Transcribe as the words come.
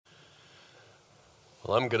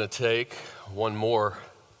Well, I'm going to take one more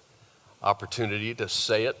opportunity to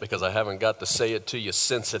say it because I haven't got to say it to you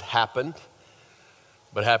since it happened.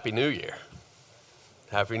 But Happy New Year.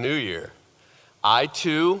 Happy New Year. I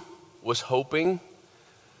too was hoping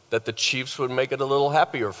that the Chiefs would make it a little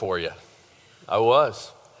happier for you. I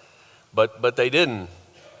was. But they didn't.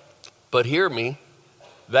 But hear me,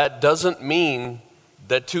 that doesn't mean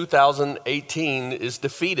that 2018 is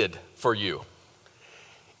defeated for you.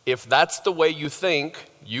 If that's the way you think,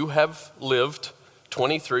 you have lived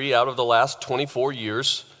 23 out of the last 24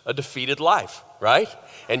 years a defeated life, right?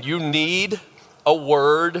 And you need a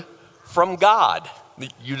word from God.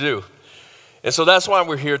 You do. And so that's why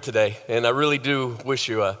we're here today. And I really do wish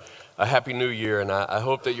you a Happy New Year. And I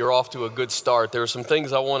hope that you're off to a good start. There are some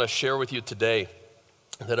things I want to share with you today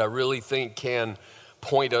that I really think can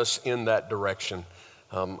point us in that direction.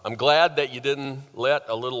 I'm glad that you didn't let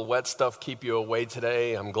a little wet stuff keep you away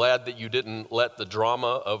today. I'm glad that you didn't let the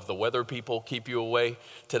drama of the weather people keep you away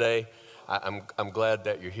today. I'm glad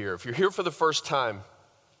that you're here. If you're here for the first time,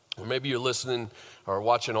 or maybe you're listening or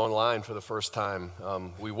watching online for the first time,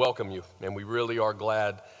 we welcome you, and we really are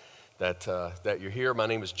glad that you're here. My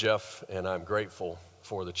name is Jeff, and I'm grateful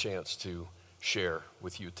for the chance to share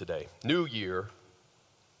with you today. New Year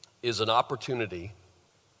is an opportunity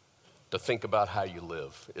to think about how you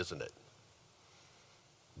live, isn't it?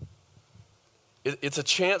 It's a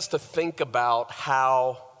chance to think about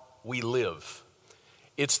how we live.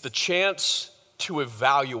 It's the chance to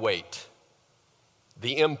evaluate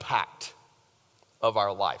the impact of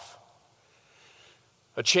our life.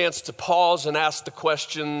 A chance to pause and ask the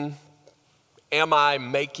question, am I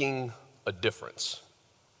making a difference?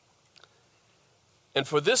 And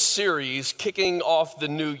for this series, kicking off the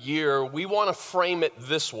new year, we want to frame it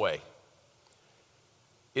this way.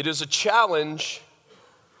 It is a challenge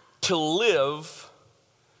to live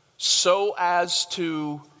so as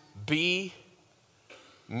to be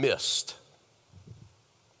missed.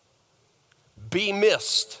 Be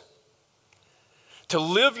missed. To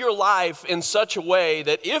live your life in such a way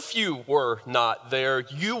that if you were not there,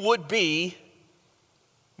 you would be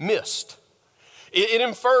missed. It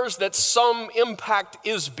infers that some impact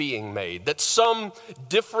is being made, that some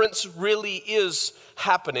difference really is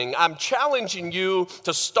happening. I'm challenging you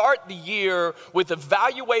to start the year with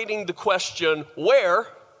evaluating the question, where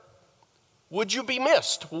would you be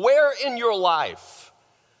missed? Where in your life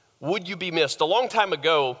would you be missed? A long time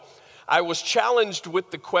ago, I was challenged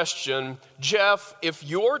with the question, Jeff, if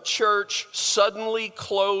your church suddenly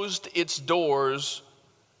closed its doors,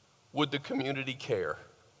 would the community care?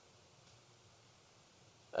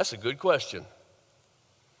 That's a good question.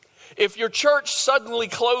 If your church suddenly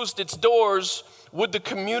closed its doors, would the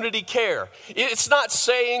community care? It's not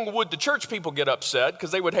saying would the church people get upset,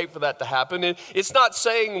 because they would hate for that to happen. It's not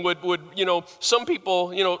saying would some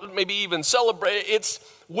people, maybe even celebrate. It's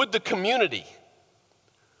would the community,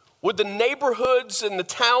 would the neighborhoods and the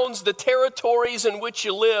towns, the territories in which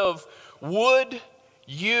you live, would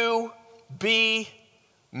you be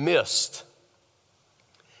missed?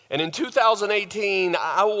 And in 2018,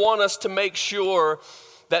 I want us to make sure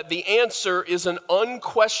that the answer is an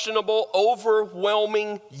unquestionable,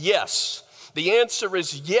 overwhelming yes. The answer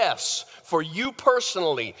is yes. For you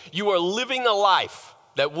personally, you are living a life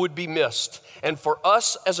that would be missed. And for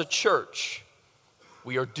us as a church,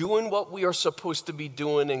 we are doing what we are supposed to be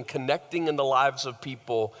doing and connecting in the lives of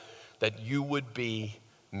people that you would be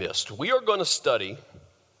missed. We are going to study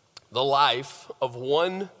the life of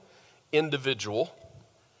one individual.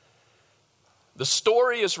 The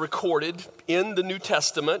story is recorded in the New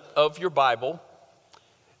Testament of your Bible.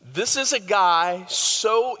 This is a guy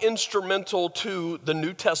so instrumental to the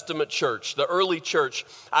New Testament church, the early church.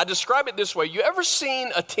 I describe it this way. You ever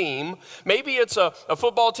seen a team? Maybe it's a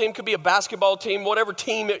football team, could be a basketball team, whatever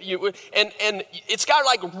team, and it's got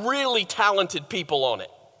like really talented people on it.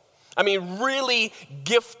 I mean, really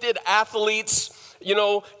gifted athletes.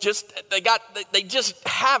 They just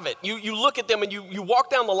have it. You look at them and you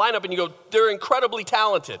walk down the lineup and you go, they're incredibly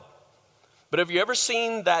talented. But have you ever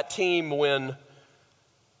seen that team when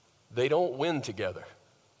they don't win together?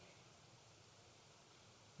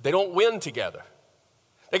 They don't win together.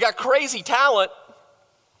 They got crazy talent,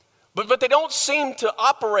 but they don't seem to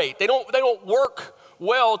operate. They don't work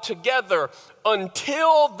well together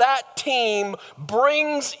until that team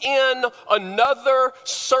brings in another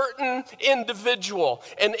certain individual.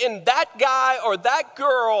 And that guy or that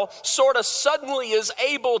girl sort of suddenly is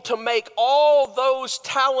able to make all those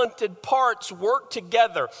talented parts work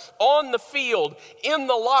together on the field, in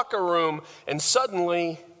the locker room, and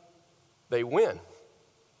suddenly they win.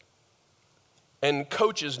 And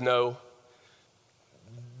coaches know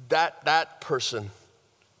that person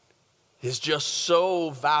is just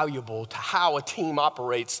so valuable to how a team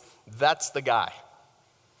operates, that's the guy.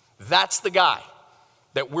 That's the guy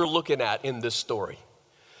that we're looking at in this story.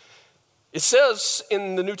 It says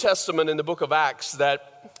in the New Testament, in the book of Acts,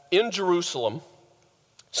 that in Jerusalem,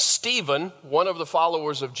 Stephen, one of the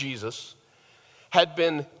followers of Jesus, had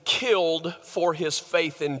been killed for his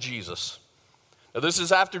faith in Jesus. Now, this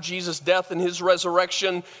is after Jesus' death and his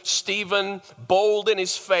resurrection. Stephen, bold in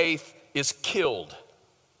his faith, is killed.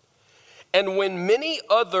 And when many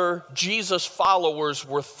other Jesus followers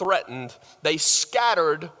were threatened, they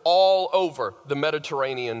scattered all over the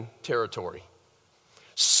Mediterranean territory.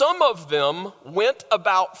 Some of them went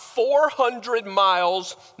about 400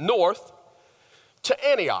 miles north to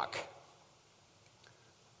Antioch,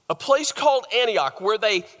 a place called Antioch where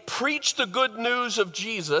they preached the good news of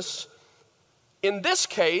Jesus, in this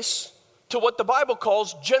case, to what the Bible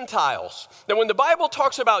calls Gentiles. Now, when the Bible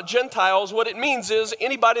talks about Gentiles, what it means is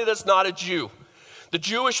anybody that's not a Jew. The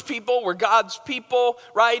Jewish people were God's people,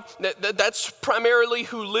 right? That's primarily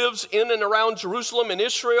who lives in and around Jerusalem and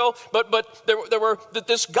Israel. But there were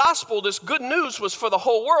this gospel, this good news was for the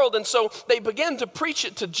whole world. And so they began to preach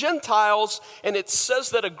it to Gentiles, and it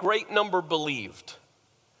says that a great number believed.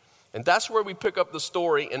 And that's where we pick up the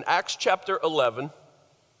story in Acts chapter 11.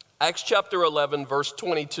 Acts chapter 11, verse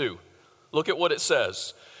 22. Look at what it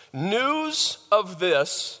says. News of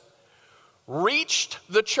this reached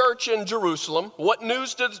the church in Jerusalem. What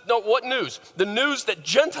news? What news? The news that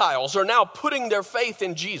Gentiles are now putting their faith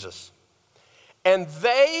in Jesus. And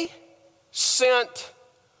they sent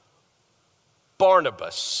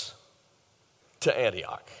Barnabas to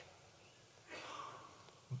Antioch.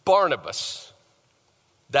 Barnabas,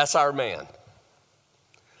 that's our man.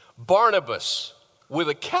 Barnabas with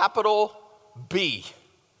a capital B.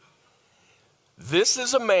 This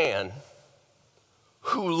is a man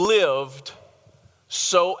who lived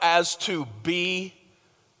so as to be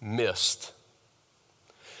missed.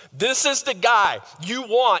 This is the guy you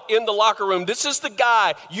want in the locker room. This is the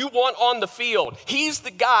guy you want on the field. He's the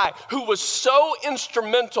guy who was so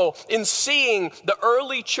instrumental in seeing the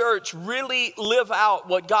early church really live out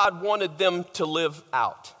what God wanted them to live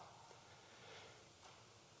out.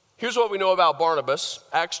 Here's what we know about Barnabas.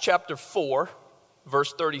 Acts chapter 4,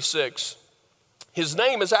 verse 36. His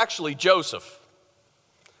name is actually Joseph.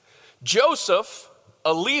 Joseph,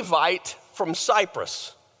 a Levite from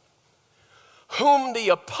Cyprus, whom the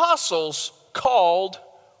apostles called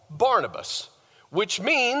Barnabas, which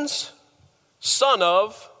means son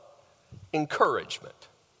of encouragement.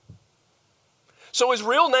 So his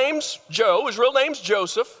real name's Joe, his real name's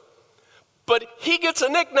Joseph, but he gets a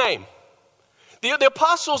nickname. The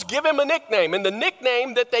apostles give him a nickname, and the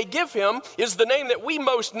nickname that they give him is the name that we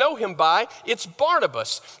most know him by. It's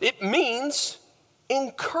Barnabas. It means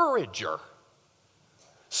encourager.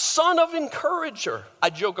 Son of encourager. I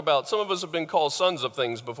joke about, some of us have been called sons of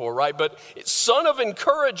things before, right? But it's son of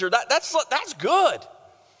encourager, that's good.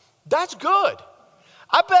 That's good.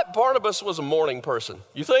 I bet Barnabas was a morning person.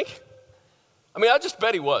 You think? I mean, I just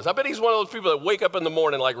bet he was. I bet he's one of those people that wake up in the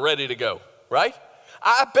morning like ready to go, right?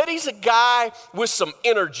 I bet he's a guy with some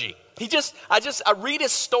energy. I read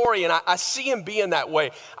his story and I see him being that way.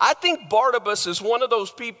 I think Barnabas is one of those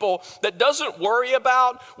people that doesn't worry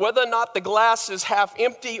about whether or not the glass is half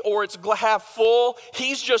empty or it's half full.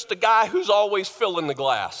 He's just a guy who's always filling the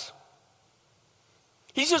glass.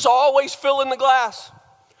 He's just always filling the glass.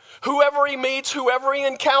 Whoever he meets, whoever he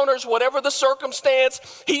encounters, whatever the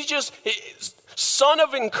circumstance, he's just son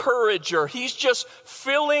of encourager. He's just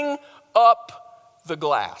filling up the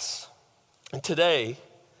glass. And today,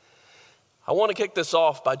 I want to kick this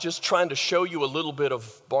off by just trying to show you a little bit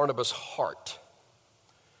of Barnabas' heart.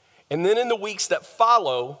 And then in the weeks that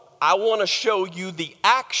follow, I want to show you the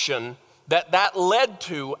action that led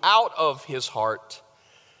to out of his heart.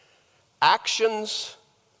 Actions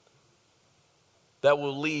that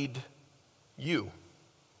will lead you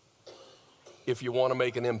if you want to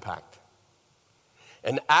make an impact.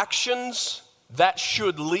 And actions that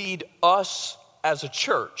should lead us as a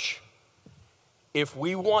church if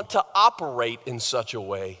we want to operate in such a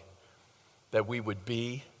way that we would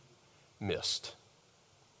be missed.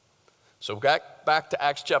 So back to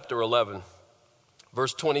Acts chapter 11,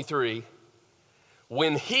 verse 23.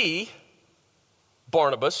 When he,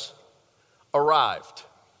 Barnabas, arrived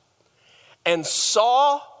and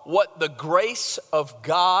saw what the grace of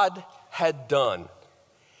God had done,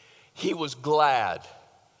 he was glad.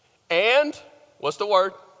 And, what's the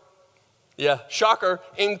word? Yeah, shocker,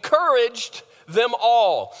 encouraged them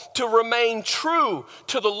all to remain true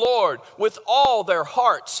to the Lord with all their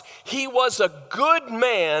hearts. He was a good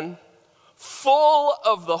man, full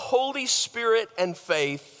of the Holy Spirit and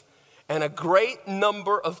faith, and a great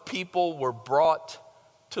number of people were brought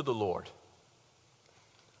to the Lord.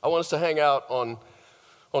 I want us to hang out on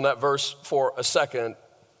that verse for a second.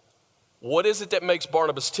 What is it that makes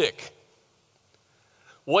Barnabas tick?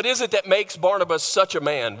 What is it that makes Barnabas such a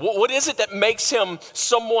man? What is it that makes him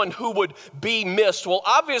someone who would be missed? Well,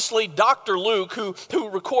 obviously, Dr. Luke, who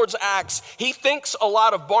records Acts, he thinks a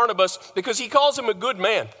lot of Barnabas because he calls him a good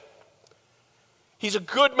man. He's a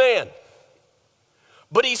good man.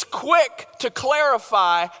 But he's quick to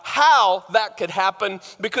clarify how that could happen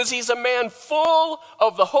because he's a man full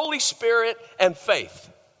of the Holy Spirit and faith.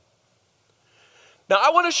 Now, I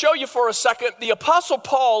want to show you for a second, the Apostle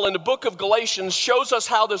Paul in the book of Galatians shows us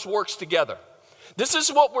how this works together. This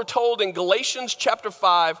is what we're told in Galatians chapter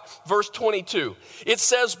 5, verse 22. It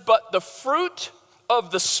says, "But the fruit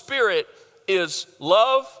of the Spirit is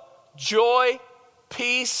love, joy,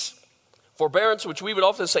 peace, forbearance," which we would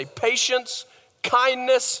often say patience,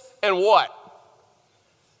 kindness, and what?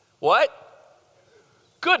 What?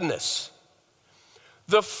 Goodness.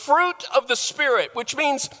 The fruit of the Spirit, which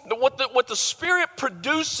means what the Spirit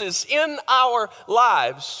produces in our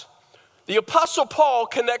lives, the Apostle Paul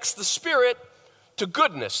connects the Spirit to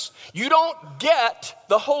goodness. You don't get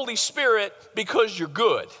the Holy Spirit because you're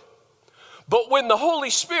good. But when the Holy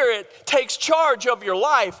Spirit takes charge of your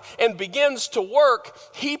life and begins to work,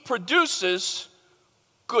 He produces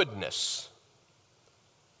goodness.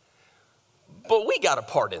 But we got a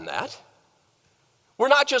part in that. We're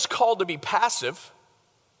not just called to be passive.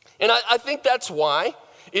 And I think that's why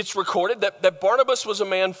it's recorded that Barnabas was a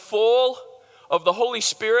man full of the Holy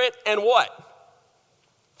Spirit and what?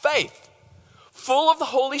 Faith. Full of the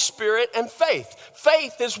Holy Spirit and faith.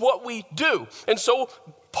 Faith is what we do. And so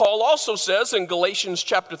Paul also says in Galatians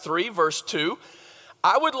chapter 3, verse 2,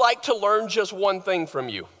 "I would like to learn just one thing from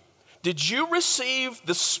you. Did you receive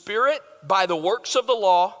the Spirit by the works of the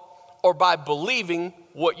law or by believing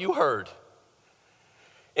what you heard?"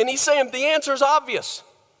 And he's saying the answer is obvious.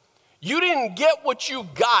 You didn't get what you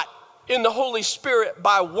got in the Holy Spirit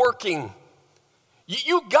by working.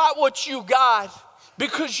 You got what you got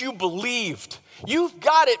because you believed. You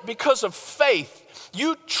got it because of faith.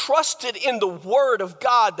 You trusted in the Word of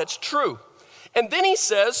God that's true. And then he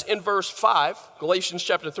says in verse 5, Galatians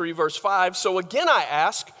chapter 3, verse 5, "So again I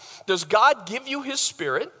ask, does God give you His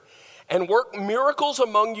Spirit and work miracles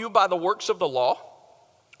among you by the works of the law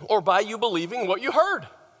or by you believing what you heard?"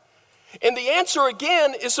 And the answer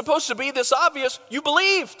again is supposed to be this obvious: you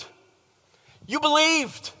believed. You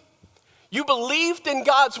believed. You believed in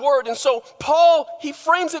God's word. And so Paul, he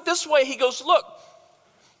frames it this way. He goes, look,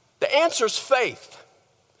 the answer is faith.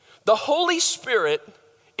 The Holy Spirit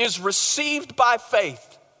is received by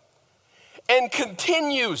faith and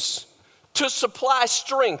continues to supply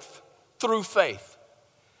strength through faith.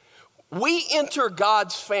 We enter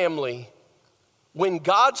God's family when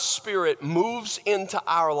God's Spirit moves into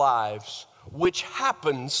our lives, which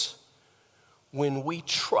happens when we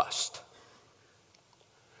trust.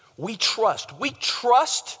 We trust. We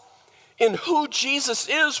trust in who Jesus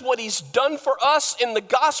is, what He's done for us in the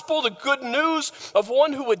gospel, the good news of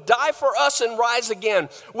one who would die for us and rise again.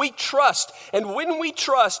 We trust. And when we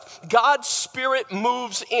trust, God's Spirit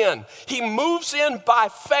moves in. He moves in by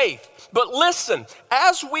faith. But listen,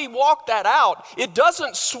 as we walk that out, it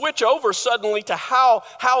doesn't switch over suddenly to how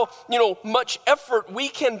much effort we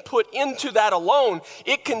can put into that alone.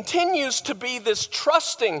 It continues to be this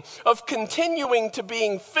trusting of continuing to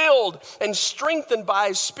being filled and strengthened by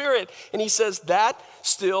His Spirit. And he says that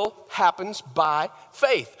still happens by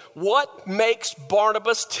faith. What makes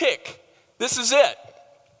Barnabas tick? This is it.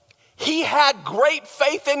 He had great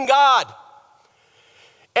faith in God.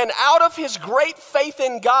 And out of his great faith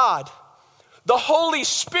in God, the Holy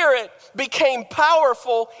Spirit became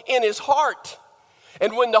powerful in his heart.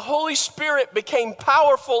 And when the Holy Spirit became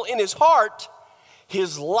powerful in his heart,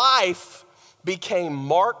 his life became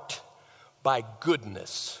marked by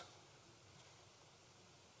goodness.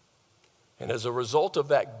 And as a result of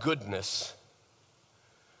that goodness,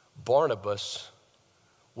 Barnabas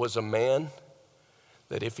was a man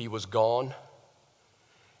that if he was gone,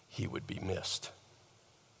 he would be missed.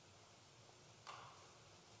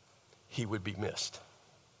 He would be missed.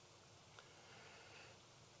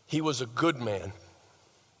 He was a good man,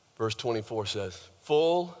 verse 24 says,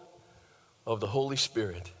 full of the Holy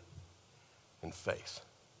Spirit and faith.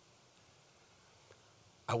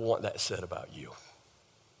 I want that said about you.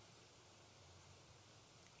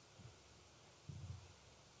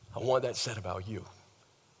 I want that said about you.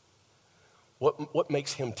 What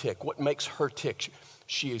makes him tick? What makes her tick?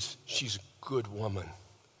 She's a good woman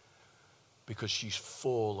because she's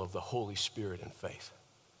full of the Holy Spirit and faith.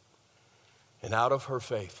 And out of her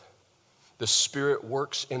faith, the Spirit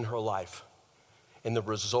works in her life, and the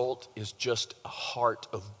result is just a heart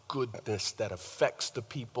of goodness that affects the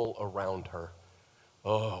people around her,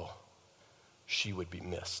 oh, she would be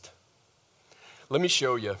missed. Let me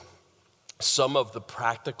show you some of the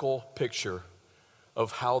practical picture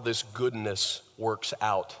of how this goodness works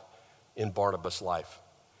out in Barnabas' life.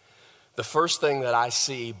 The first thing that I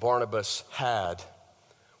see Barnabas had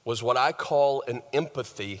was what I call an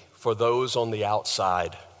empathy for those on the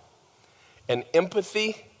outside. An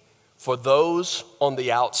empathy for those on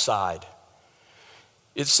the outside.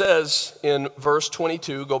 It says in verse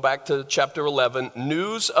 22, go back to chapter 11,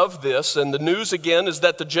 news of this, and the news again is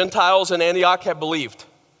that the Gentiles in Antioch have believed.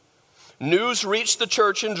 News reached the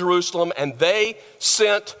church in Jerusalem, and they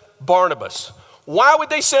sent Barnabas. Why would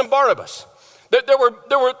they send Barnabas?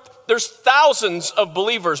 There's thousands of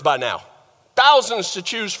believers by now, thousands to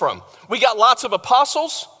choose from. We got lots of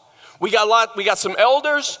apostles. We got some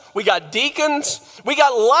elders, we got deacons, we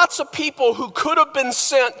got lots of people who could have been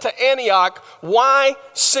sent to Antioch. Why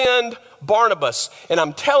send Barnabas? And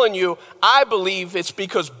I'm telling you, I believe it's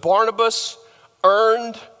because Barnabas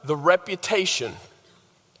earned the reputation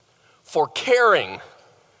for caring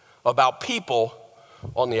about people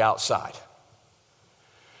on the outside.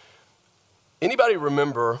 Anybody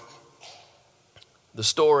remember the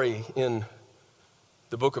story in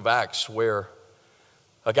the book of Acts where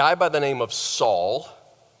a guy by the name of Saul,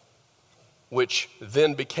 which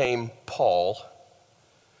then became Paul,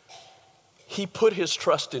 he put his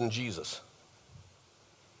trust in Jesus,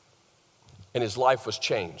 and his life was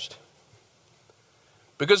changed.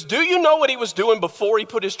 Because do you know what he was doing before he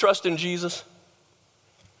put his trust in Jesus?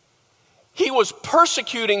 He was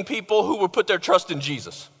persecuting people who would put their trust in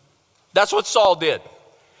Jesus. That's what Saul did.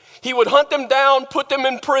 He would hunt them down, put them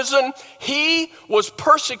in prison. He was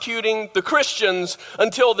persecuting the Christians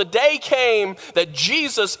until the day came that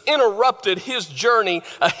Jesus interrupted his journey,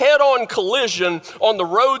 a head-on collision on the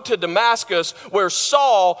road to Damascus where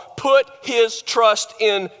Saul put his trust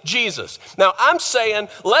in Jesus. Now, I'm saying,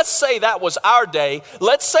 let's say that was our day.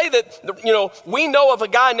 Let's say that, we know of a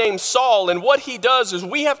guy named Saul, and what he does is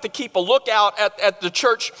we have to keep a lookout at the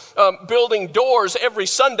church building doors every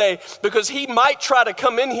Sunday because he might try to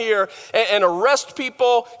come in here and arrest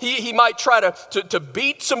people. He might try to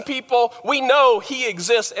beat some people. We know he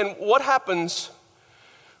exists. And what happens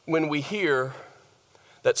when we hear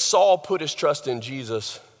that Saul put his trust in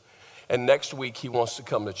Jesus and next week he wants to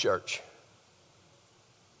come to church?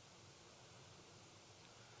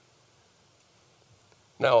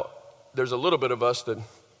 Now, there's a little bit of us that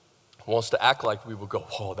wants to act like we would go,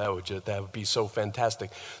 oh, that would be so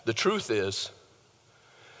fantastic. The truth is,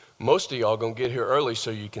 most of y'all gonna get here early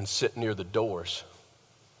so you can sit near the doors.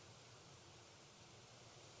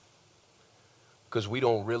 Because we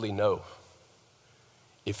don't really know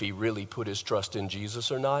if he really put his trust in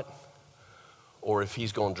Jesus or not, or if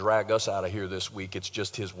he's gonna drag us out of here this week. It's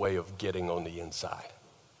just his way of getting on the inside.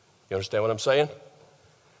 You understand what I'm saying?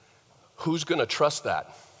 Who's gonna trust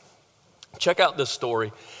that? Check out this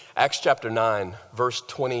story. Acts chapter 9, verse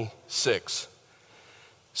 26.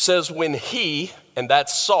 Says when he, and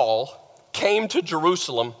that's Saul, came to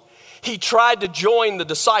Jerusalem, he tried to join the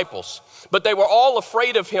disciples, but they were all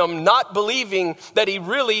afraid of him, not believing that he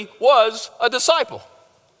really was a disciple.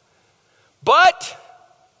 But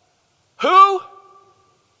who?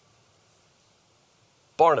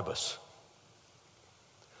 Barnabas.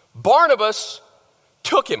 Barnabas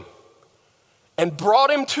took him and brought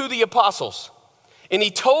him to the apostles. And he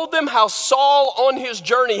told them how Saul on his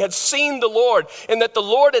journey had seen the Lord and that the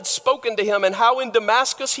Lord had spoken to him and how in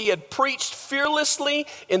Damascus he had preached fearlessly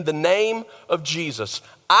in the name of Jesus.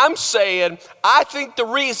 I'm saying, I think the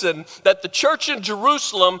reason that the church in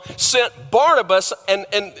Jerusalem sent Barnabas and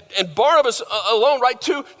Barnabas alone, right,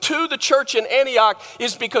 to the church in Antioch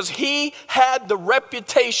is because he had the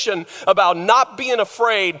reputation about not being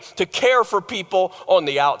afraid to care for people on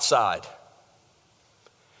the outside.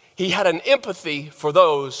 He had an empathy for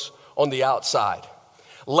those on the outside.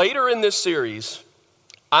 Later in this series,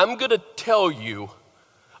 I'm going to tell you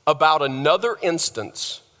about another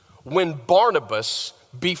instance when Barnabas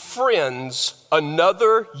befriends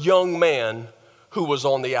another young man who was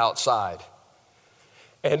on the outside.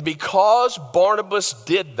 And because Barnabas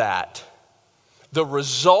did that, the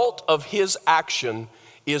result of his action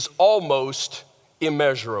is almost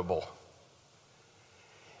immeasurable.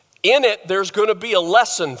 In it, there's going to be a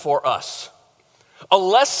lesson for us. A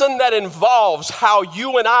lesson that involves how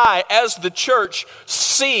you and I, as the church,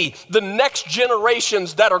 see the next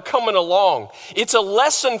generations that are coming along. It's a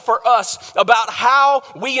lesson for us about how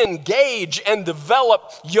we engage and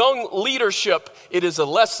develop young leadership. It is a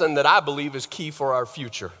lesson that I believe is key for our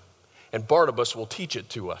future. And Barnabas will teach it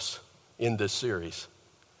to us in this series.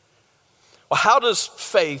 Well, how does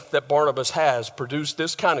faith that Barnabas has produce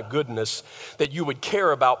this kind of goodness that you would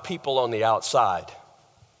care about people on the outside?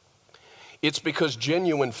 It's because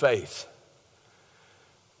genuine faith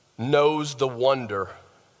knows the wonder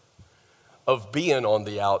of being on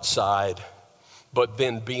the outside, but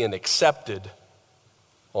then being accepted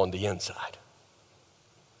on the inside.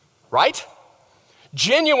 Right?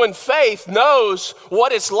 Genuine faith knows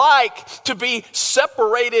what it's like to be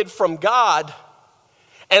separated from God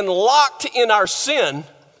and locked in our sin,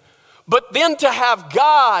 but then to have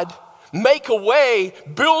God make a way,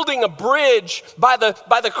 building a bridge by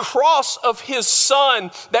the cross of his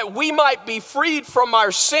Son, that we might be freed from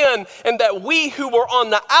our sin, and that we who were on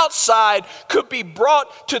the outside could be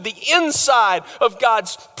brought to the inside of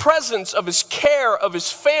God's presence, of his care, of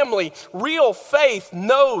his family. Real faith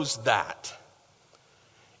knows that.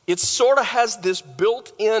 It sort of has this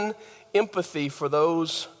built-in empathy for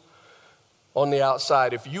those on the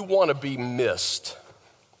outside. If you want to be missed,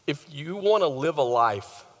 if you want to live a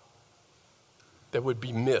life that would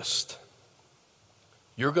be missed,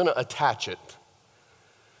 you're going to attach it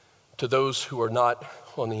to those who are not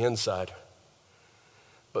on the inside,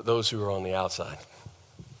 but those who are on the outside.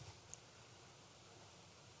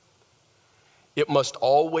 It must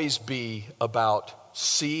always be about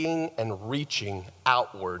seeing and reaching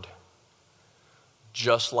outward,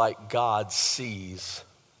 just like God sees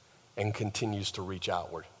and continues to reach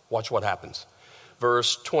outward. Watch what happens.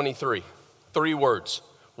 Verse 23, 3 words.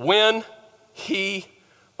 When he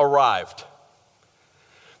arrived.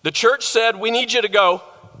 The church said, we need you to go.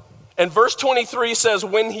 And verse 23 says,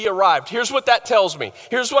 when he arrived. Here's what that tells me.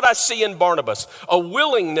 Here's what I see in Barnabas. A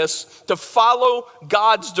willingness to follow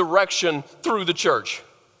God's direction through the church.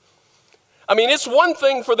 I mean, it's one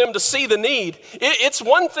thing for them to see the need. It's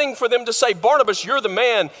one thing for them to say, Barnabas, you're the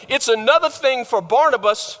man. It's another thing for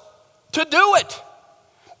Barnabas to do it.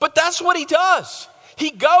 But that's what he does.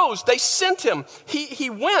 He goes. They sent him. He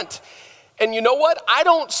went. And you know what? I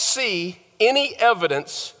don't see any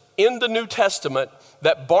evidence in the New Testament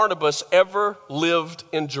that Barnabas ever lived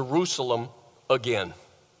in Jerusalem again.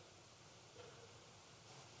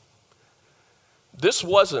 This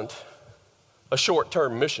wasn't a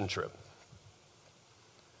short-term mission trip.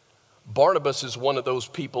 Barnabas is one of those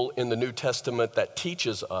people in the New Testament that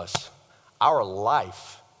teaches us our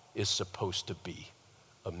life is supposed to be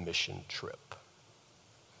a mission trip.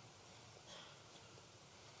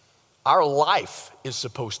 Our life is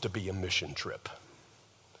supposed to be a mission trip.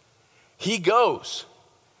 He goes,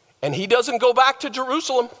 and he doesn't go back to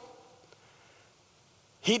Jerusalem.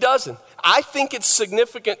 He doesn't. I think it's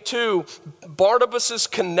significant too, Barnabas'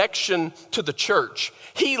 connection to the church.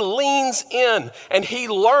 He leans in and he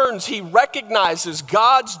learns, he recognizes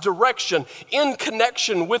God's direction in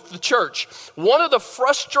connection with the church. One of the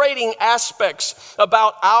frustrating aspects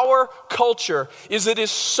about our culture is it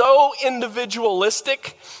is so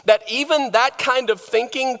individualistic that even that kind of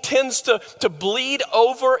thinking tends to bleed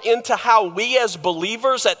over into how we as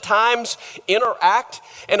believers at times interact.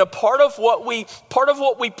 And a part of what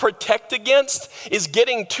we protect against is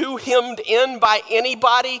getting too hemmed in by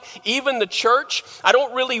anybody, even the church. I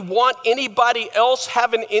don't really want anybody else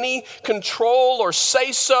having any control or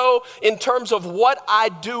say so in terms of what I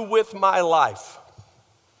do with my life.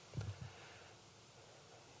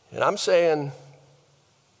 And I'm saying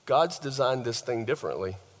God's designed this thing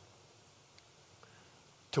differently,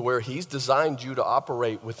 to where he's designed you to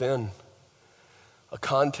operate within a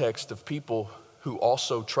context of people who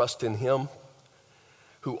also trust in him,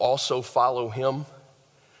 who also follow him.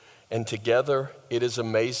 And together, it is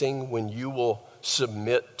amazing when you will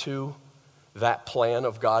submit to that plan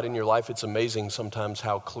of God in your life. It's amazing sometimes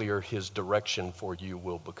how clear his direction for you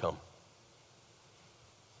will become.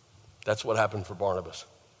 That's what happened for Barnabas.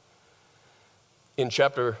 In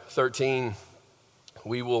chapter 13,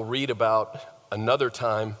 we will read about another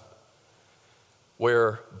time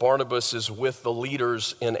where Barnabas is with the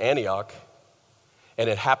leaders in Antioch, and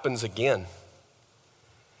it happens again.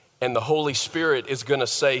 And the Holy Spirit is going to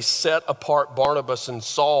say, set apart Barnabas and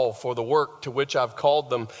Saul for the work to which I've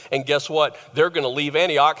called them. And guess what? They're going to leave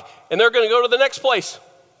Antioch and they're going to go to the next place.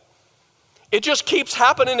 It just keeps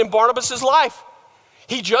happening in Barnabas' life.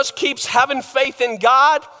 He just keeps having faith in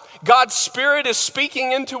God. God's Spirit is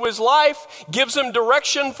speaking into his life, gives him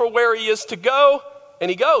direction for where he is to go,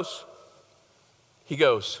 and he goes. He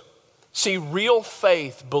goes. See, real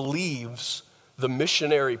faith believes the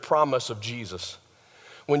missionary promise of Jesus.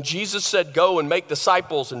 When Jesus said, go and make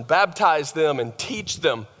disciples and baptize them and teach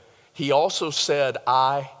them, he also said,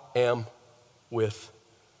 I am with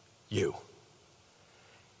you.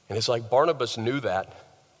 And it's like Barnabas knew that.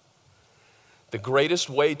 The greatest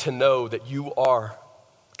way to know that you are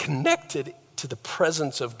connected to the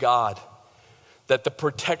presence of God, that the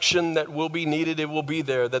protection that will be needed, it will be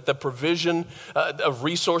there, that the provision of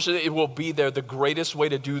resources, it will be there. The greatest way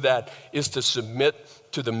to do that is to submit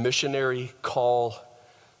to the missionary call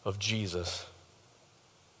of Jesus.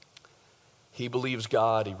 He believes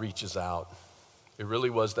God, he reaches out. It really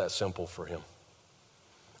was that simple for him.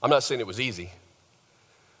 I'm not saying it was easy,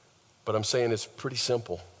 but I'm saying it's pretty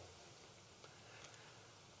simple.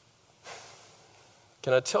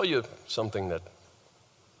 Can I tell you something that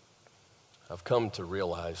I've come to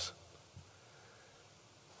realize?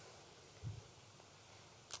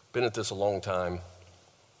 Been at this a long time.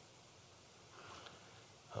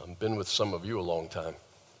 Been with some of you a long time.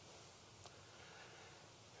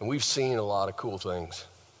 And we've seen a lot of cool things.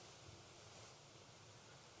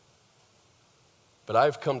 But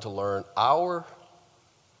I've come to learn our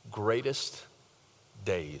greatest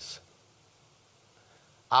days,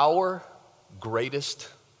 our greatest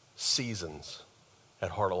seasons at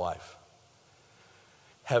Heart of Life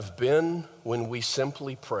have been when we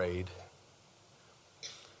simply prayed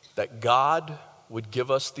that God would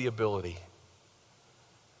give us the ability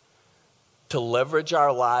to leverage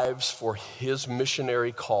our lives for his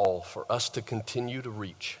missionary call for us to continue to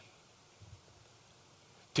reach,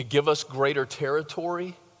 to give us greater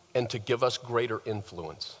territory and to give us greater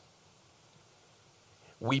influence.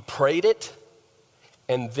 We prayed it,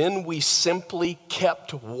 and then we simply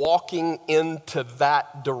kept walking into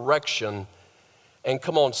that direction. And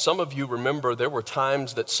come on, some of you remember there were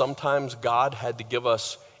times that sometimes God had to give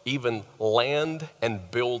us even land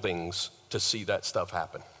and buildings to see that stuff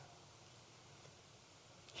happen.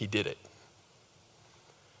 He did it.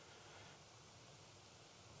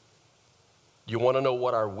 You want to know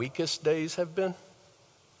what our weakest days have been?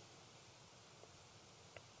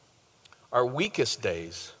 Our weakest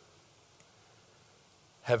days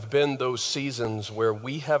have been those seasons where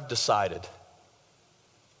we have decided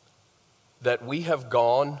that we have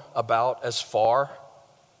gone about as far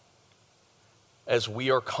as we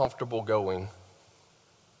are comfortable going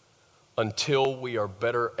until we are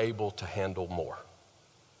better able to handle more.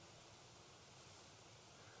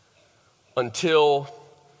 Until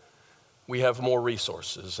we have more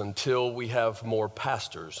resources, until we have more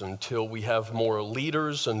pastors, until we have more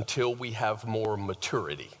leaders, until we have more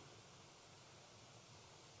maturity.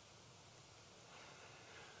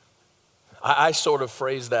 I sort of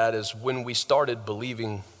phrase that as when we started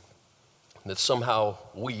believing that somehow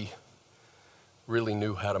we really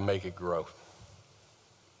knew how to make it grow.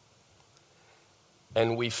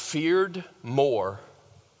 And we feared more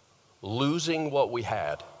losing what we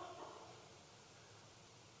had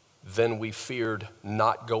than we feared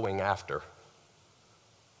not going after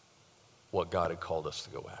what God had called us to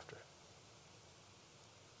go after.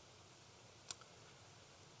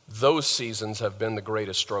 Those seasons have been the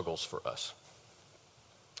greatest struggles for us.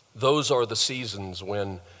 Those are the seasons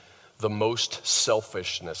when the most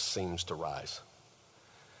selfishness seems to rise.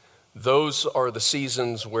 Those are the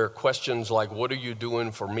seasons where questions like, what are you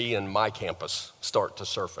doing for me and my campus, start to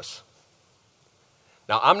surface.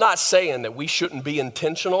 Now, I'm not saying that we shouldn't be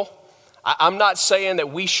intentional. I'm not saying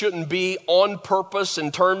that we shouldn't be on purpose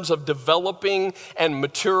in terms of developing and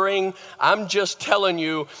maturing. I'm just telling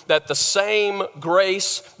you that the same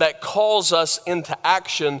grace that calls us into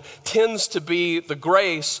action tends to be the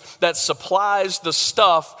grace that supplies the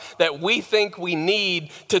stuff that we think we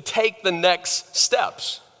need to take the next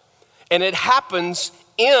steps. And it happens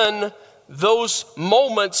in those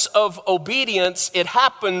moments of obedience. It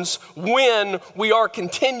happens when we are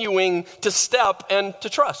continuing to step and to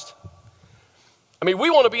trust. I mean,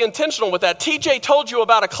 we want to be intentional with that. TJ told you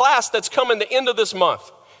about a class that's coming the end of this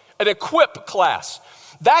month, an Equip class.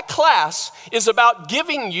 That class is about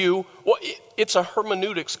giving you, well, it's a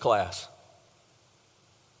hermeneutics class.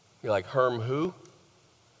 You're like, who?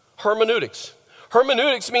 Hermeneutics.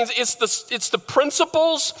 Hermeneutics means it's the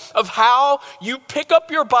principles of how you pick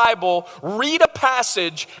up your Bible, read a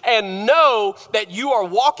passage, and know that you are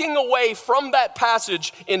walking away from that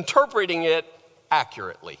passage interpreting it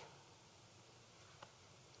accurately.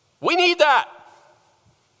 We need that.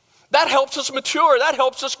 That helps us mature. That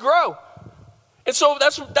helps us grow. And so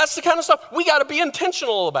that's the kind of stuff. We got to be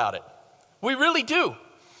intentional about it. We really do.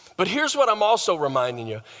 But here's what I'm also reminding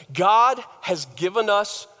you. God has given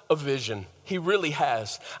us a vision. He really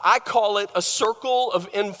has. I call it a circle of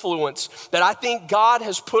influence that I think God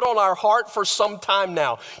has put on our heart for some time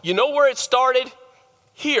now. You know where it started?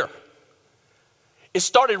 Here. It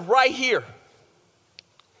started right here.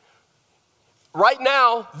 Right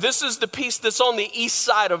now, this is the piece that's on the east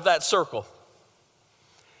side of that circle.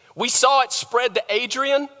 We saw it spread to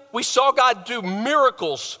Adrian, we saw God do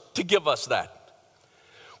miracles to give us that.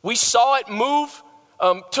 We saw it move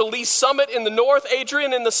to Lee Summit in the north,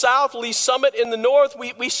 Adrian in the south, Lee Summit in the north.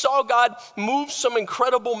 We saw God move some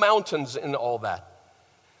incredible mountains in all that.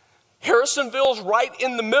 Harrisonville's right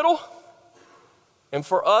in the middle. And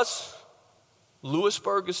for us,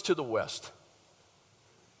 Lewisburg is to the west.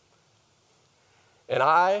 And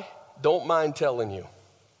I don't mind telling you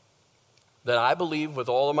that I believe with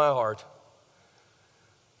all of my heart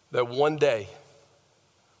that one day,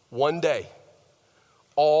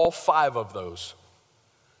 all 5 of those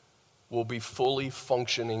will be fully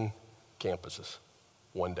functioning campuses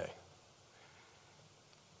one day.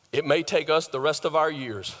 It may take us the rest of our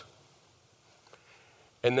years,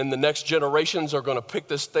 and then the next generations are going to pick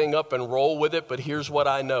this thing up and roll with it, but here's what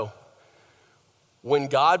I know. When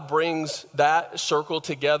God brings that circle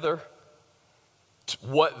together,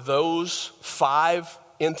 what those 5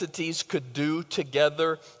 entities could do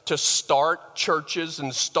together to start churches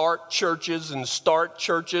and start churches and start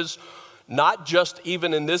churches, not just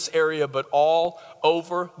even in this area, but all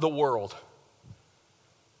over the world.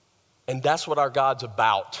 And that's what our God's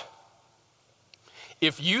about.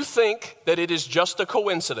 If you think that it is just a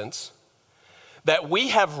coincidence that we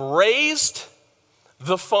have raised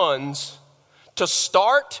the funds to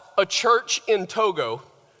start a church in Togo,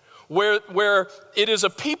 where it is a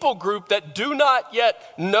people group that do not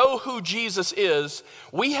yet know who Jesus is,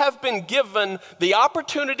 we have been given the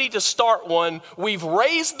opportunity to start one. We've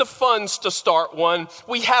raised the funds to start one.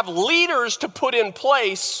 We have leaders to put in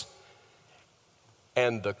place,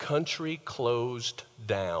 and the country closed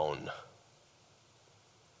down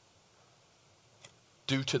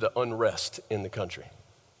due to the unrest in the country.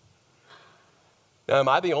 Now, am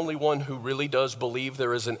I the only one who really does believe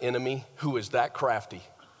there is an enemy who is that crafty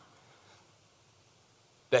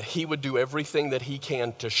that he would do everything that he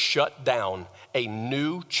can to shut down a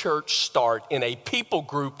new church start in a people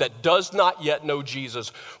group that does not yet know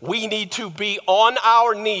Jesus? We need to be on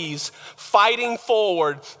our knees fighting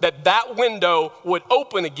forward that window would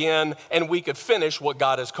open again and we could finish what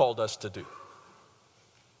God has called us to do.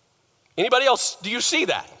 Anybody else, do you see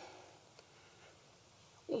that?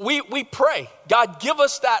 We pray, God, give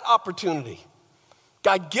us that opportunity.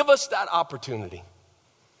 God, give us that opportunity.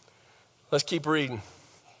 Let's keep reading.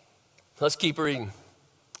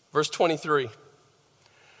 Verse 23.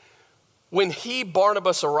 When he,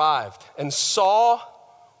 Barnabas, arrived and saw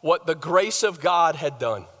what the grace of God had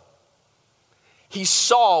done. He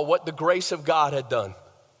saw what the grace of God had done.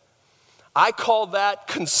 I call that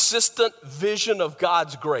consistent vision of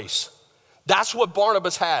God's grace. That's what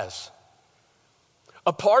Barnabas has.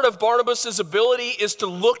 A part of Barnabas' ability is to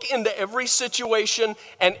look into every situation,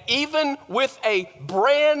 and even with a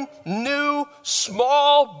brand new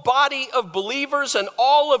small body of believers and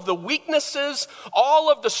all of the weaknesses,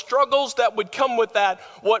 all of the struggles that would come with that,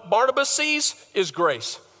 what Barnabas sees is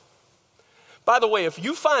grace. By the way, if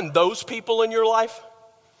you find those people in your life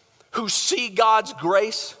who see God's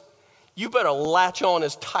grace, you better latch on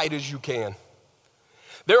as tight as you can.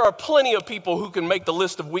 There are plenty of people who can make the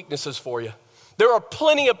list of weaknesses for you. There are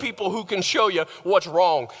plenty of people who can show you what's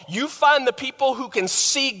wrong. You find the people who can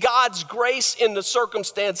see God's grace in the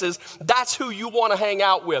circumstances. That's who you want to hang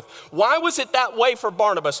out with. Why was it that way for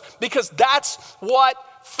Barnabas? Because that's what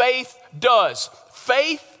faith does.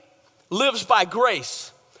 Faith lives by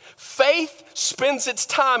grace. Faith spends its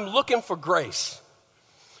time looking for grace.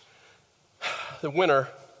 The winter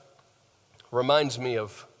reminds me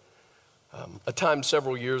of a time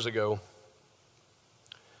several years ago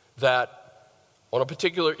that on a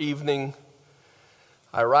particular evening,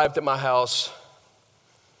 I arrived at my house.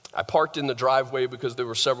 I parked in the driveway because there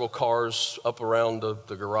were several cars up around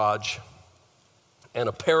the garage. And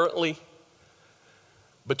apparently,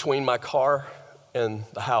 between my car and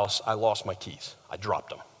the house, I lost my keys. I dropped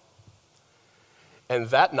them. And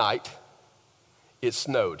that night, it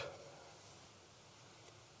snowed.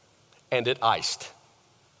 And it iced.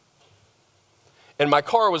 And my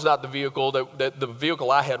car was not the vehicle, that the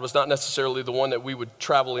vehicle I had was not necessarily the one that we would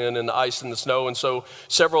travel in the ice and the snow. And so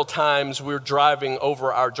several times we were driving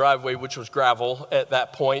over our driveway, which was gravel at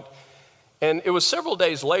that point. And it was several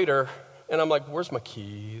days later, and I'm like, where's my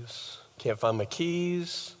keys? Can't find my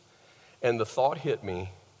keys. And the thought hit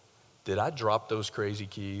me, did I drop those crazy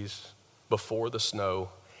keys before the snow?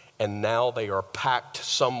 And now they are packed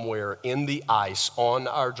somewhere in the ice on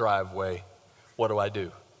our driveway. What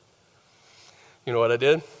do? You know what I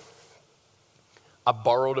did? I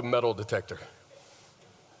borrowed a metal detector.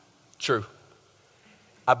 True.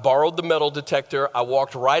 I borrowed the metal detector. I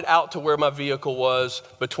walked right out to where my vehicle was,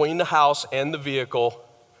 between the house and the vehicle.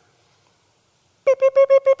 Beep, beep, beep,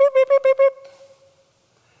 beep, beep, beep, beep, beep, beep.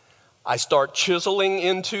 I start chiseling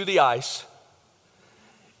into the ice,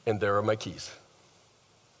 and there are my keys.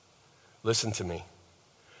 Listen to me.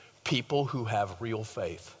 People who have real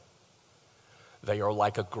faith, they are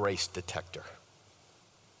like a grace detector.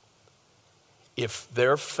 If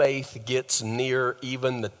their faith gets near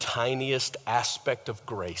even the tiniest aspect of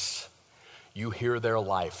grace, you hear their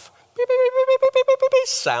life beep, beep, beep, beep, beep, beep, beep, beep,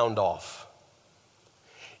 sound off.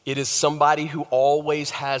 It is somebody who always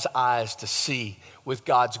has eyes to see with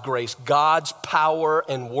God's grace, God's power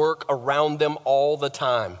and work around them all the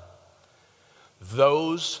time.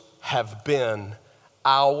 Those have been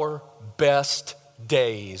our best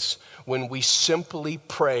days when we simply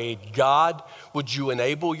prayed, God, would you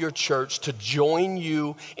enable your church to join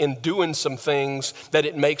you in doing some things that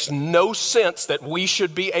it makes no sense that we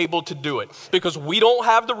should be able to do it, because we don't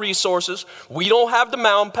have the resources, we don't have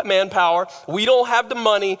the manpower, we don't have the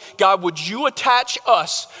money. God, would you attach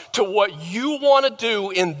us to what you want to do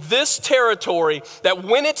in this territory, that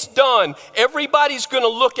when it's done, everybody's going to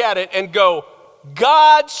look at it and go,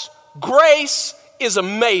 God's grace is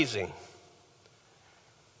amazing.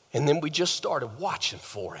 And then we just started watching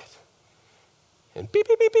for it. And beep,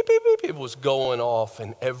 beep, beep, beep, beep, beep, it was going off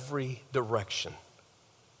in every direction.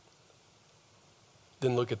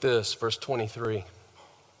 Then look at this, verse 23.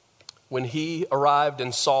 When he arrived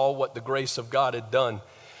and saw what the grace of God had done,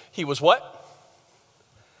 he was what?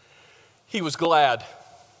 He was glad.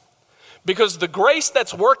 Because the grace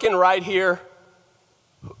that's working right here,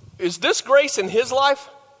 is this grace in his life?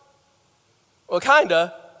 Well,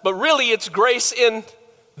 kinda, but really it's grace in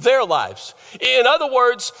their lives. In other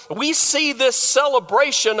words, we see this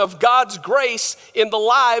celebration of God's grace in the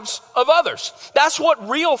lives of others. That's what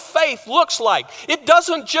real faith looks like. It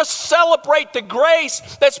doesn't just celebrate the grace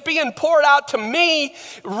that's being poured out to me.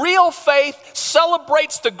 Real faith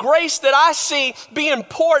celebrates the grace that I see being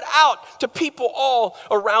poured out to people all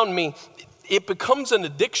around me. It becomes an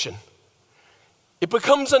addiction. It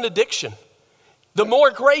becomes an addiction. The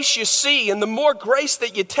more grace you see and the more grace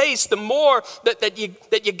that you taste, the more that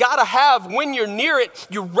you got to have when you're near it,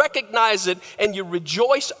 you recognize it and you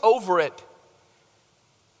rejoice over it.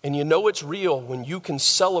 And you know it's real when you can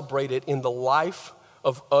celebrate it in the life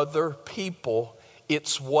of other people.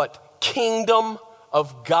 It's what kingdom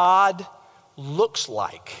of God looks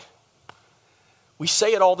like. We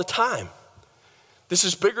say it all the time. This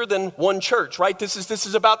is bigger than one church, right? This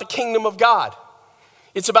is about the kingdom of God.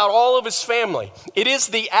 It's about all of his family. It is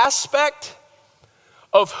the aspect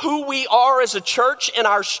of who we are as a church and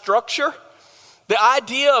our structure. The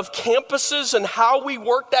idea of campuses and how we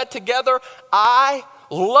work that together. I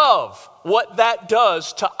love what that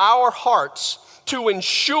does to our hearts to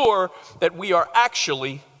ensure that we are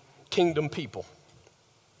actually kingdom people.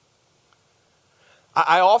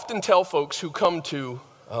 I often tell folks who come to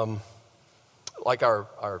like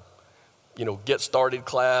our get started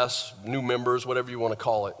class, new members, whatever you want to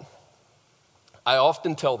call it. I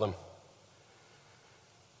often tell them,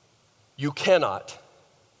 you cannot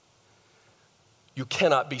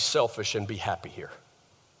be selfish and be happy here.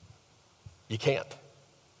 You can't.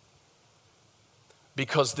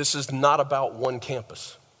 Because this is not about one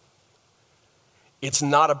campus. It's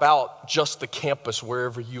not about just the campus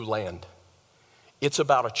wherever you land. It's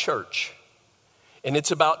about a church. And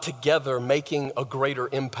it's about together making a greater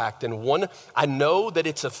impact. And I know that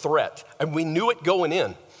it's a threat, and we knew it going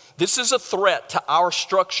in. This is a threat to our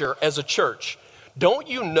structure as a church. Don't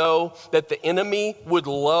you know that the enemy would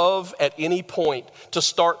love at any point to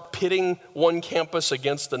start pitting one campus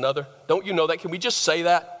against another? Don't you know that? Can we just say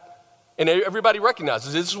that? And everybody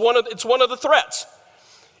recognizes it's one of the threats.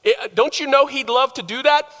 Don't you know he'd love to do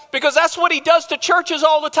that? Because that's what he does to churches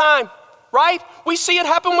all the time. Right? We see it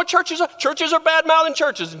happen with churches. Churches are bad-mouthing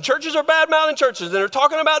churches, and churches are bad-mouthing churches, and they're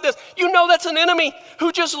talking about this. You know that's an enemy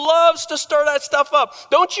who just loves to stir that stuff up.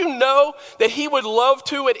 Don't you know that he would love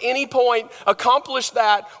to, at any point, accomplish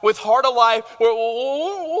that with Heart of Life?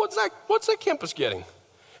 What's that campus getting?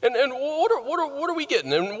 And what are we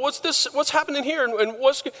getting? And what's happening here? And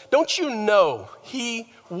don't you know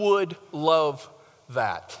he would love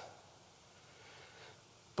that?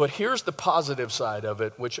 But here's the positive side of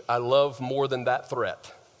it, which I love more than that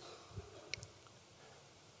threat.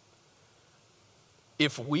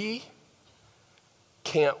 If we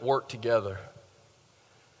can't work together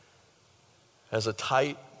as a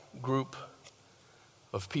tight group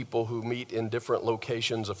of people who meet in different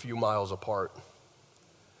locations a few miles apart,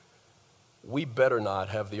 we better not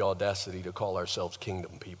have the audacity to call ourselves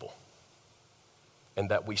kingdom people, and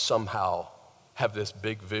that we somehow have this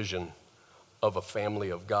big vision of a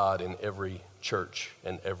family of God in every church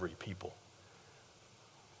and every people.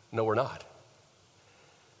 No, we're not.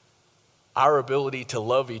 our ability to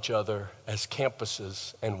love each other as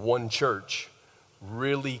campuses and one church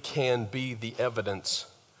really can be the evidence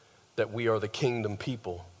that we are the kingdom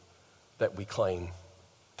people that we claim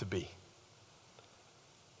to be.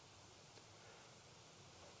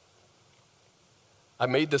 I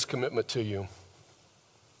made this commitment to you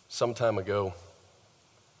some time ago,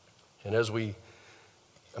 and as we're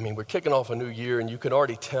kicking off a new year, and you can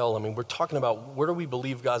already tell, we're talking about where do we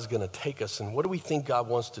believe God's going to take us, and what do we think God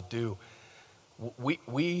wants to do.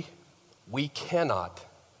 We cannot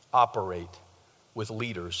operate with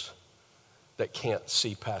leaders that can't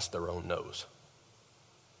see past their own nose.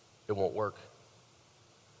 It won't work.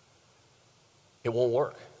 It won't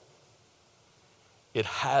work. It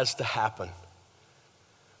has to happen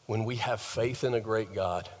when we have faith in a great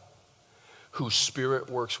God whose Spirit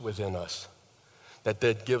works within us,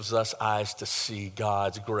 that gives us eyes to see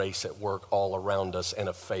God's grace at work all around us, and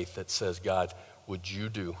a faith that says, God, would you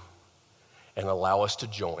do and allow us to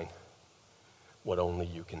join what only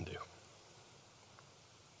you can do.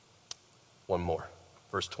 One more,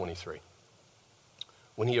 verse 23.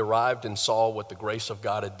 When he arrived and saw what the grace of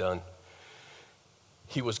God had done,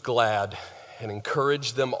 he was glad and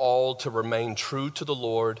encouraged them all to remain true to the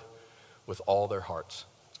Lord with all their hearts.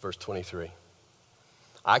 Verse 23.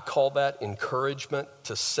 I call that encouragement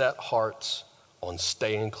to set hearts on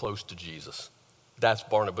staying close to Jesus. That's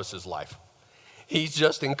Barnabas' life. He's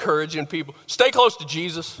just encouraging people. Stay close to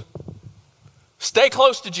Jesus. Stay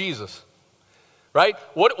close to Jesus. Right?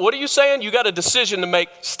 What are you saying? You got a decision to make.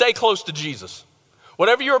 Stay close to Jesus.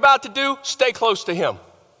 Whatever you're about to do, stay close to him.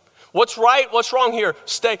 What's right? What's wrong here?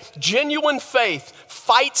 Stay. Genuine faith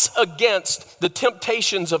fights against the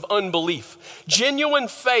temptations of unbelief. Genuine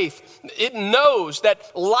faith, it knows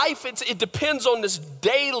that life, it depends on this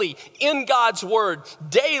daily in God's word,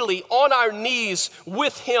 daily on our knees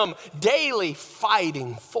with him, daily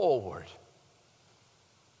fighting forward.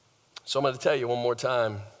 So I'm going to tell you one more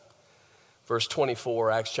time. Verse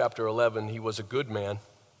 24, Acts chapter 11, he was a good man,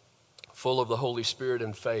 full of the Holy Spirit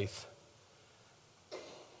and faith.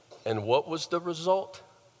 And what was the result?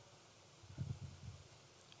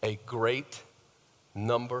 A great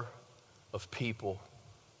number of people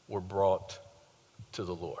were brought to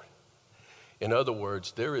the Lord. In other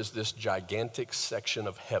words, there is this gigantic section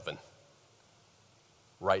of heaven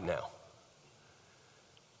right now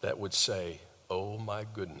that would say, oh my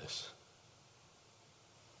goodness,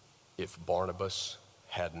 if Barnabas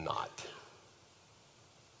had not.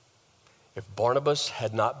 If Barnabas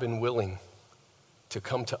had not been willing to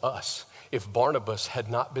come to us, if Barnabas had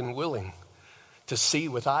not been willing to see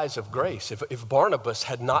with eyes of grace, if Barnabas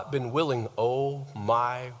had not been willing, oh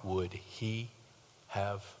my, would he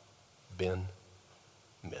have been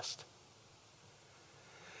missed.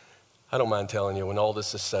 I don't mind telling you, when all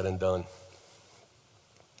this is said and done,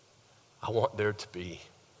 I want there to be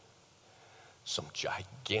some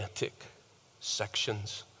gigantic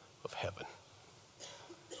sections of heaven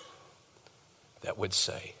that would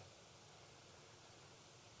say,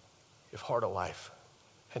 if Heart of Life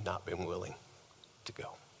had not been willing to go,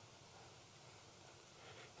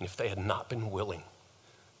 and if they had not been willing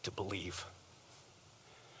to believe,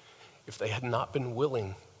 if they had not been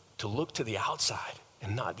willing to look to the outside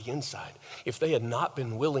and not the inside, if they had not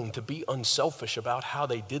been willing to be unselfish about how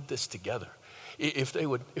they did this together, if they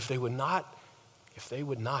would not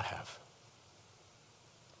have,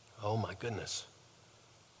 oh my goodness,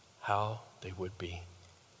 how they would be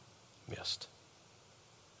missed.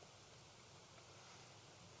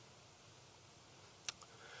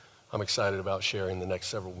 I'm excited about sharing the next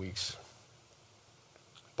several weeks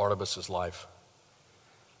Barnabas' life,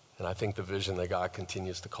 and I think the vision that God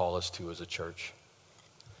continues to call us to as a church.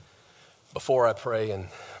 Before I pray and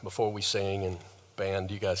before we sing, and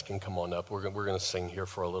band, you guys can come on up. We're going to sing here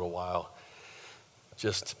for a little while.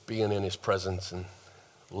 Just being in his presence and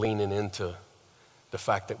leaning into the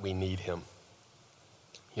fact that we need him.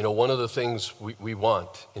 You know, one of the things we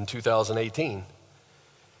want in 2018,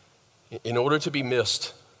 in order to be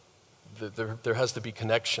missed, there has to be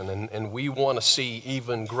connection, and we want to see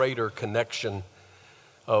even greater connection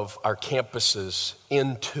of our campuses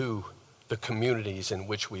into the communities in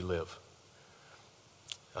which we live.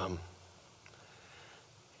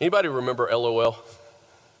 Anybody remember LOL?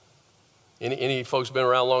 Any folks been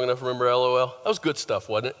around long enough to remember LOL? That was good stuff,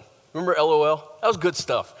 wasn't it? Remember LOL? That was good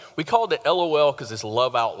stuff. We called it LOL because it's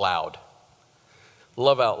love out loud.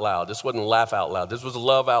 Love out loud. This wasn't laugh out loud. This was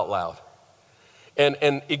love out loud.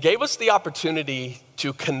 And it gave us the opportunity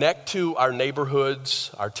to connect to our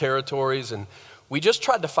neighborhoods, our territories, and we just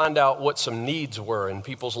tried to find out what some needs were in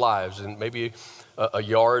people's lives, and maybe a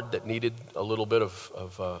yard that needed a little bit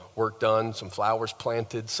of work done, some flowers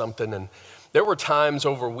planted, something. And there were times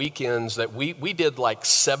over weekends that we did like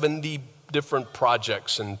 70 different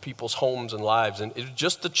projects in people's homes and lives. And it was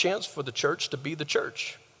just a chance for the church to be the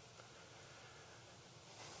church.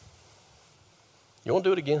 You want to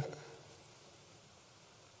do it again?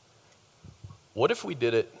 What if we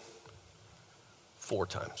did it 4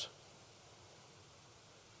 times?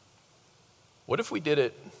 What if we did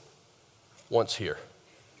it once here?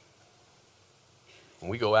 And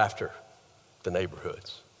we go after the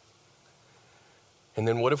neighborhoods. And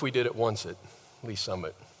then what if we did it once at Lee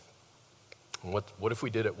Summit? And what if we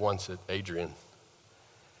did it once at Adrian?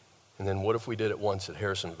 And then what if we did it once at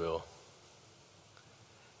Harrisonville?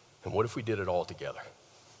 And what if we did it all together?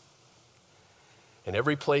 And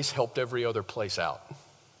every place helped every other place out.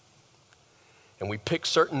 And we pick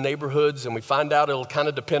certain neighborhoods and we find out it'll kind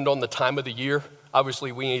of depend on the time of the year.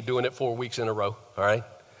 Obviously, we ain't doing it 4 weeks in a row, all right?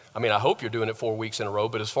 I mean, I hope you're doing it 4 weeks in a row,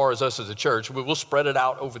 but as far as us as a church, we'll spread it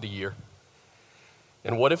out over the year.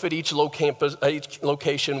 And what if at each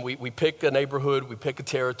location we pick a neighborhood, we pick a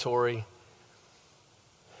territory,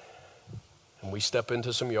 and we step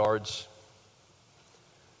into some yards,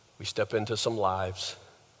 we step into some lives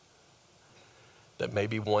that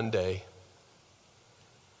maybe one day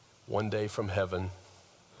from heaven,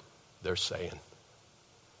 they're saying,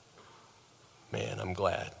 man, I'm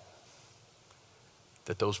glad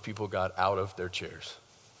that those people got out of their chairs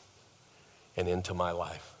and into my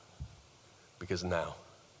life, because now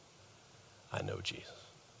I know Jesus.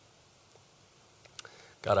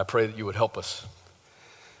 God, I pray that you would help us.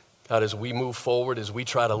 God, as we move forward, as we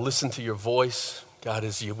try to listen to your voice, God,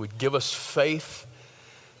 as you would give us faith,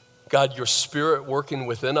 God, your spirit working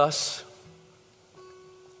within us,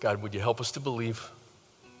 God, would you help us to believe,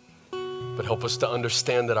 but help us to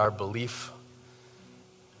understand that our belief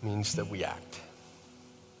means that we act.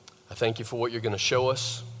 I thank you for what you're going to show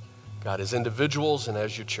us, God, as individuals and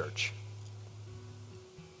as your church.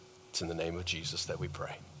 It's in the name of Jesus that we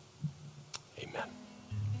pray. Amen.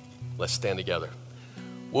 Let's stand together.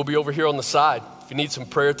 We'll be over here on the side. If you need some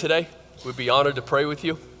prayer today, we'd be honored to pray with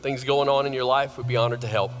you. Things going on in your life, we'd be honored to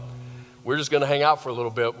help. We're just going to hang out for a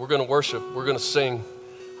little bit. We're going to worship. We're going to sing.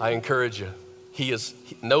 I encourage you. He is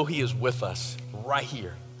with us right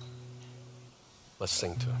here. Let's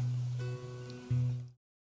sing to him.